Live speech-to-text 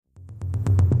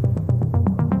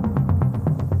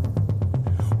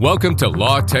Welcome to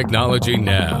Law Technology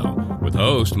Now, with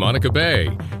host Monica Bay,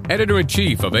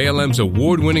 editor-in-chief of ALM's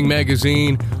award-winning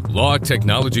magazine, Law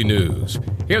Technology News.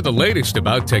 Hear the latest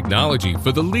about technology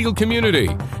for the legal community.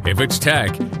 If it's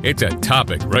tech, it's a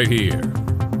topic right here.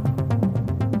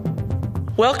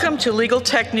 Welcome to Legal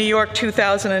Tech New York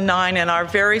 2009 and our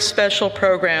very special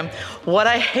program, What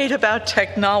I Hate About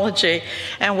Technology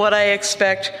and What I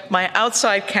Expect My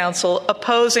Outside Counsel,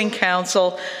 Opposing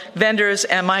Counsel, Vendors,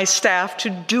 and my staff to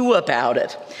do about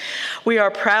it. We are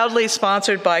proudly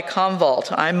sponsored by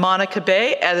Commvault. I'm Monica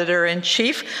Bay,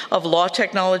 editor-in-chief of Law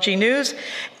Technology News,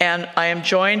 and I am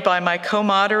joined by my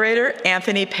co-moderator,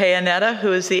 Anthony Payanetta,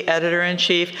 who is the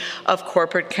editor-in-chief of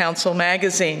Corporate Counsel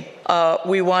Magazine.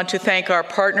 We want to thank our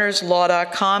partners,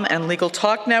 Law.com and Legal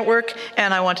Talk Network,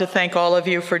 and I want to thank all of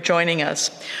you for joining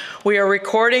us. We are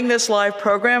recording this live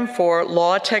program for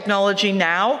Law Technology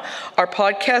Now, our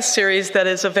podcast series that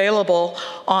is available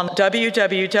on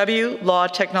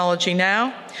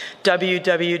www.lawtechnologynow,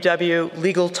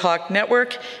 www.Legal Talk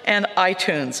Network, and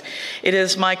iTunes. It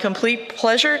is my complete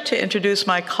pleasure to introduce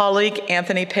my colleague,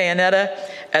 Anthony Payanetta,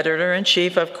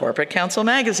 editor-in-chief of Corporate Counsel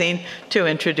Magazine, to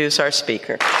introduce our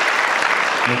speaker.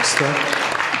 Next up,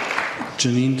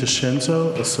 Janine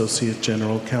DeScenzo, Associate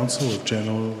General Counsel of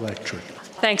General Electric.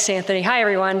 Thanks, Anthony. Hi,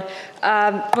 everyone.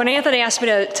 When Anthony asked me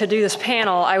to do this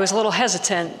panel, I was a little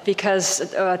hesitant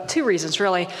because two reasons,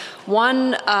 really.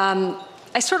 One,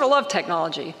 I sort of love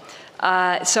technology.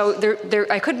 So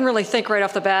I couldn't really think right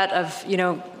off the bat of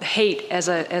hate as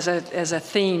a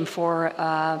theme for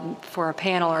a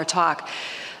panel or a talk.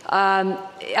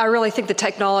 I really think the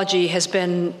technology has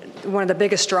been one of the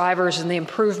biggest drivers in the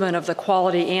improvement of the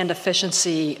quality and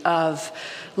efficiency of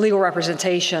legal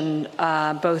representation,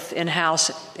 both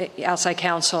in-house, outside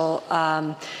counsel,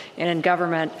 and in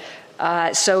government.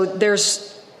 So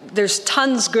there's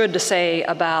tons good to say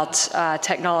about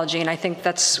technology, and I think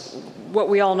that's what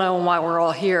we all know and why we're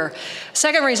all here.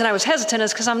 Second reason I was hesitant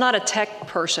is because I'm not a tech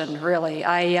person, really.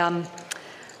 I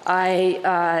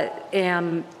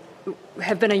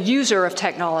have been a user of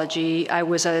technology. I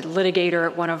was a litigator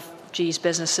at one of GE's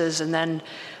businesses, and then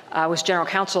was general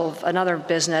counsel of another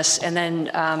business, and then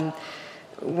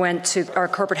went to our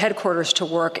corporate headquarters to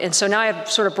work. And so now I have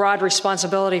sort of broad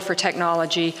responsibility for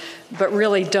technology, but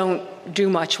really don't do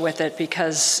much with it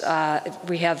because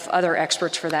we have other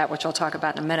experts for that, which I'll talk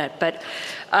about in a minute. But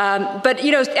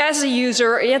as a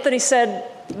user, Anthony said,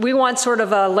 we want sort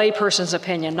of a layperson's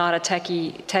opinion, not a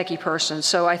techie person.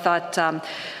 So I thought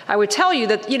I would tell you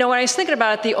that, when I was thinking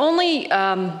about it, the only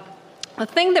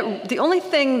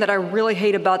thing that I really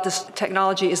hate about this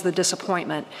technology is the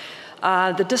disappointment.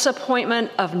 The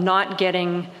disappointment of not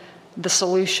getting the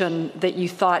solution that you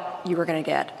thought you were going to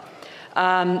get.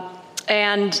 I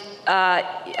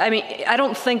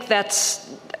don't think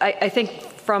that's, I think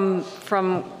from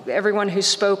everyone who's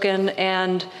spoken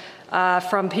and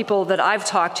from people that I've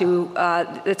talked to,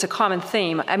 it's a common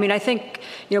theme. I think,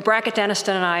 Brackett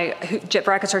Denniston and I,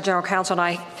 Brackett's our general counsel, and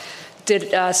I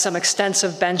did some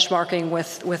extensive benchmarking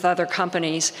with other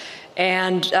companies.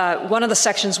 And one of the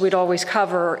sections we'd always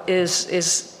cover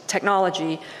is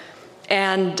technology.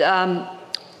 And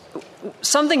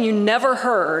something you never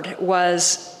heard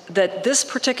was that this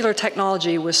particular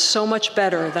technology was so much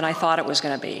better than I thought it was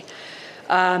going to be.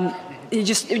 You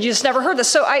just never heard this.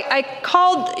 So I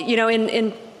called,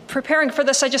 in preparing for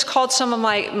this, I just called some of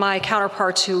my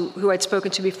counterparts who I'd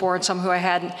spoken to before and some who I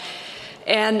hadn't.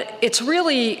 And it's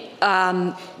really,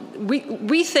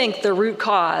 we think the root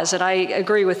cause, and I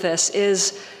agree with this,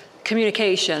 is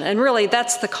communication. And really,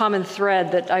 that's the common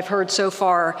thread that I've heard so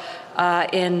far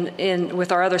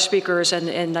with our other speakers,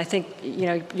 and I think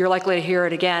you're likely to hear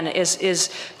it again, is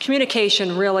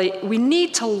communication really. We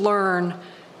need to learn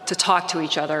to talk to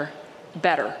each other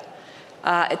better,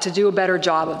 to do a better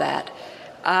job of that.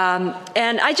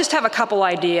 And I just have a couple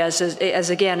ideas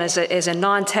as a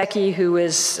non-techie who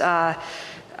is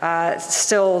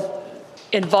still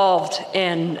involved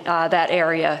in that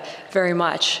area very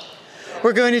much.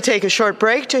 We're going to take a short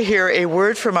break to hear a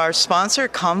word from our sponsor,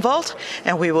 Commvault,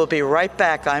 and we will be right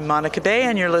back. I'm Monica Bay,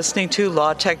 and you're listening to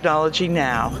Law Technology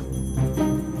Now.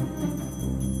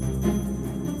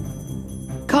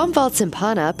 Commvault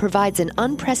Simpana provides an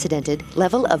unprecedented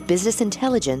level of business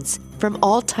intelligence from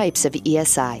all types of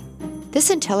ESI.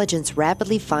 This intelligence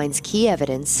rapidly finds key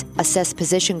evidence, assess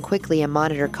position quickly, and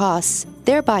monitor costs,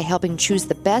 thereby helping choose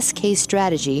the best case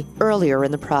strategy earlier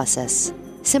in the process.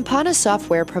 Simpana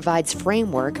software provides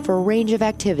framework for a range of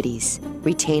activities,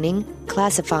 retaining,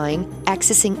 classifying,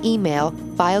 accessing email,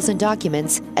 files and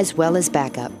documents, as well as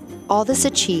backup. All this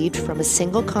achieved from a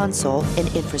single console and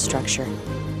infrastructure.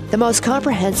 the most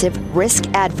comprehensive,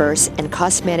 risk-adverse, and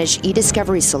cost-managed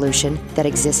e-discovery solution that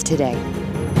exists today.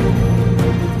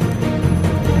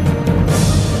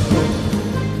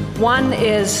 One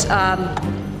is,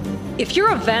 if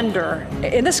you're a vendor,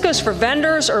 and this goes for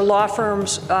vendors or law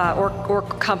firms or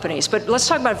companies, but let's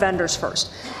talk about vendors first.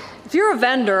 If you're a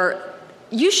vendor,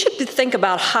 you should think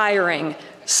about hiring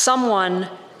someone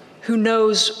who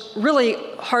knows really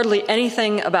hardly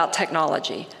anything about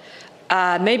technology.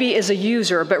 Maybe is a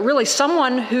user, but really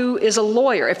someone who is a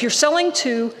lawyer. If you're selling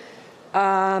to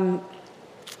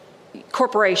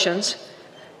corporations,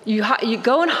 you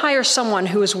go and hire someone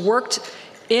who has worked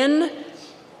in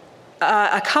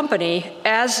a company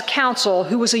as counsel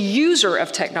who was a user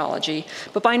of technology,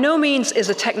 but by no means is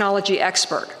a technology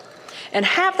expert. And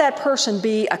have that person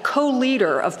be a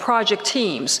co-leader of project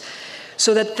teams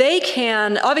so that they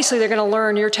can, obviously they're going to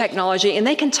learn your technology and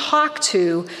they can talk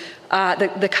to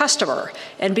the customer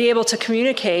and be able to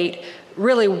communicate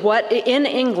really in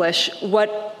English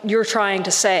what you're trying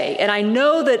to say. And I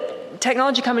know that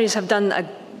technology companies have done a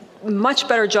much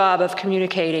better job of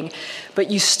communicating, but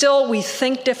we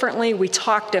think differently, we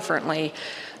talk differently,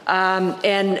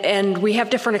 and we have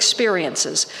different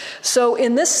experiences. So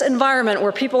in this environment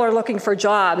where people are looking for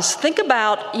jobs, think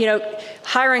about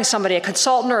hiring somebody, a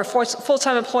consultant or a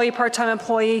full-time employee, part-time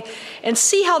employee, and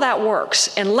see how that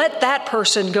works, and let that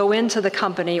person go into the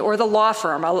company or the law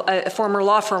firm, a former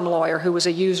law firm lawyer who was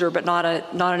a user but not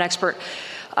an expert.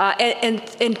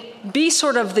 And be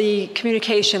sort of the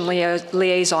communication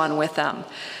liaison with them.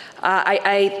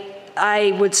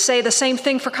 I would say the same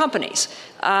thing for companies.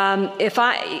 When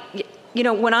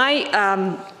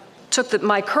I took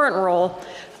my current role,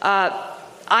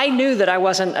 I knew that I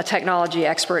wasn't a technology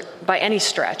expert by any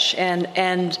stretch,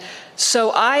 and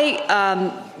so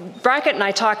Brackett and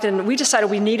I talked, and we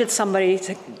decided we needed somebody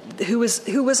who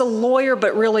was a lawyer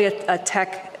but really a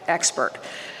tech expert.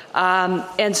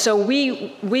 And so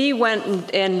we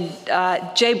went and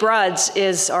Jay Bruds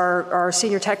is our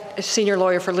senior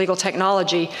lawyer for legal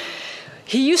technology.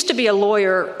 He used to be a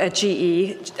lawyer at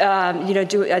GE,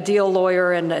 a deal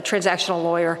lawyer and a transactional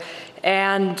lawyer,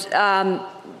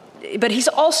 but he's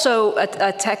also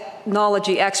a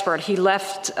technology expert. He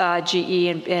left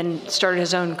GE and started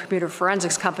his own computer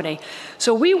forensics company.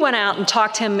 So we went out and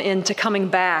talked him into coming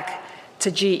back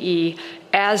to GE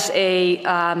as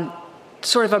a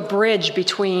sort of a bridge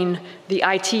between the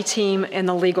IT team and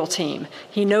the legal team.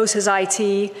 He knows his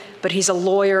IT, but he's a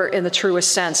lawyer in the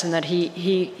truest sense, in that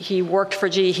he worked for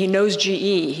GE, he knows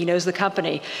GE, he knows the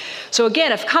company. So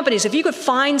again, if you could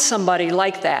find somebody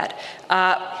like that,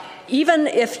 even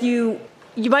if you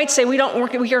might say we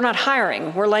are not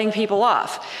hiring, we're laying people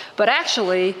off, but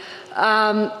actually,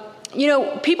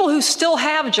 people who still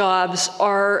have jobs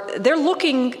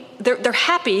they're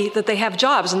happy that they have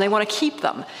jobs and they want to keep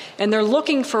them, and they're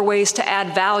looking for ways to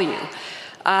add value.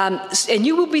 And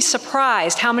you will be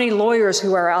surprised how many lawyers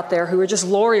who are out there who are just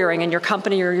lawyering in your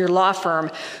company or your law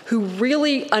firm who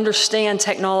really understand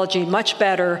technology much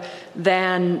better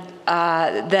than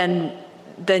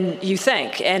you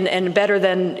think, and better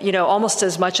than almost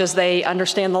as much as they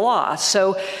understand the law.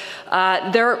 So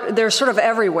they're sort of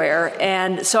everywhere,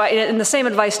 and so and the same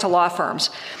advice to law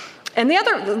firms. And the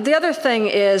other thing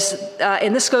is,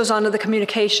 and this goes on to the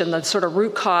communication, the sort of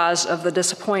root cause of the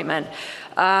disappointment,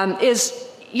 is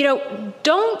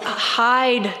don't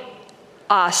hide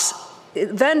us,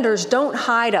 vendors. Don't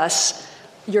hide us,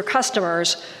 your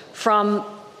customers, from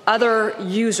other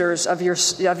users of your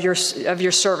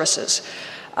services.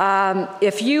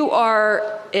 If you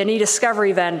are an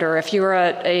e-discovery vendor, if you're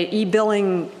a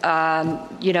e-billing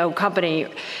company,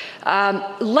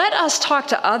 let us talk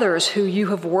to others who you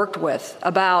have worked with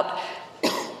about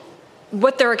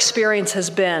what their experience has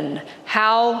been,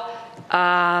 how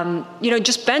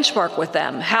just benchmark with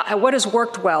them, what has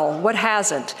worked well, what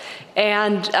hasn't.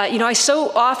 And I so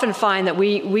often find that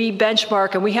we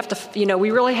benchmark, and we have to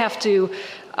we really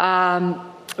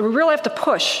have to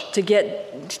push to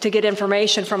get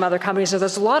information from other companies. So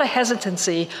there's a lot of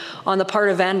hesitancy on the part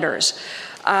of vendors.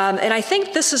 And I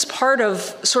think this is part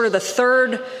of sort of the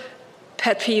third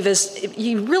pet peeve, is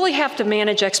you really have to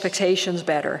manage expectations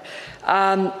better.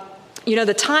 The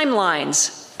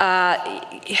timelines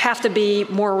have to be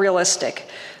more realistic.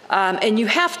 And you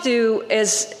have to,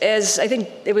 as I think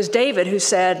it was David who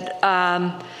said,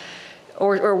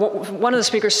 or one of the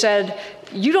speakers said,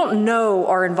 you don't know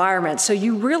our environment, so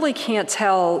you really can't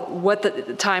tell what the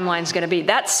timeline is going to be.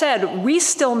 That said, we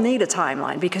still need a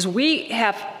timeline because we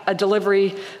have a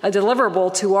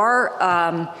deliverable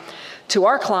to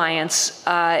our clients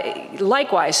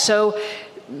likewise. So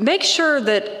make sure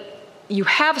that you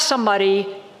have somebody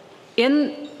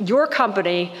in your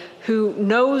company who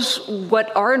knows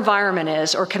what our environment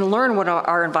is or can learn what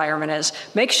our environment is.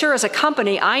 Make sure as a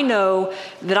company I know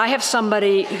that I have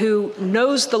somebody who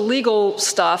knows the legal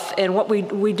stuff and what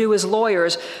we do as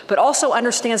lawyers, but also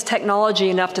understands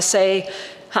technology enough to say,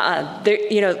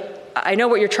 I know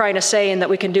what you're trying to say and that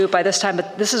we can do it by this time,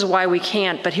 but this is why we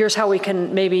can't, but here's how we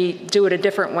can maybe do it a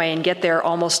different way and get there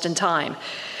almost in time.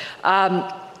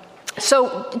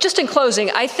 So just in closing,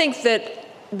 I think that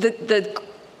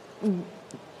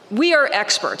we are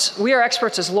experts. We are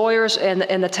experts as lawyers,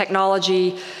 and the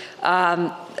technology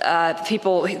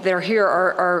people that are here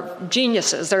are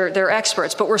geniuses. They're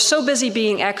experts, but we're so busy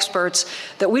being experts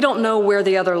that we don't know where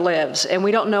the other lives, and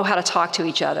we don't know how to talk to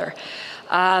each other.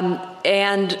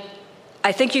 And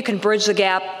I think you can bridge the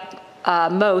gap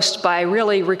most by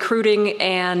really recruiting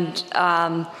and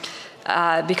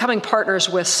becoming partners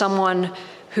with someone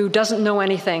who doesn't know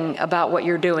anything about what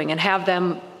you're doing, and have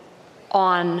them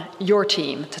on your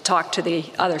team to talk to the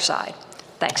other side.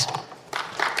 Thanks.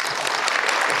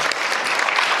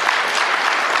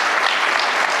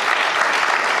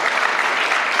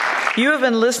 You have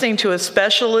been listening to a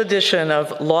special edition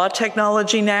of Law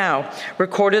Technology Now,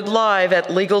 recorded live at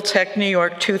Legal Tech New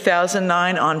York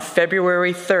 2009 on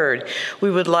February 3rd. We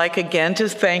would like again to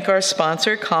thank our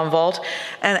sponsor, Commvault,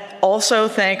 and also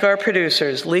thank our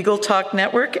producers, Legal Talk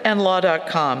Network and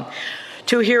Law.com.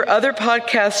 To hear other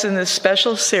podcasts in this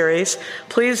special series,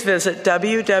 please visit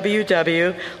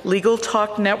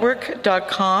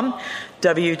www.legaltalknetwork.com,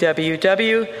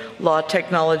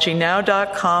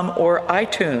 www.lawtechnologynow.com, or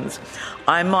iTunes.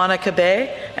 I'm Monica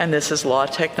Bay, and this is Law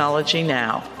Technology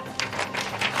Now.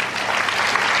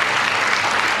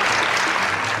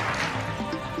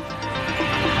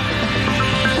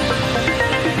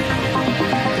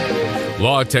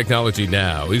 Law Technology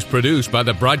Now is produced by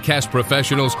the broadcast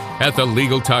professionals at the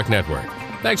Legal Talk Network.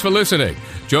 Thanks for listening.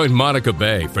 Join Monica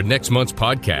Bay for next month's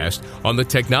podcast on the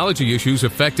technology issues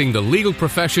affecting the legal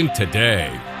profession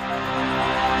today.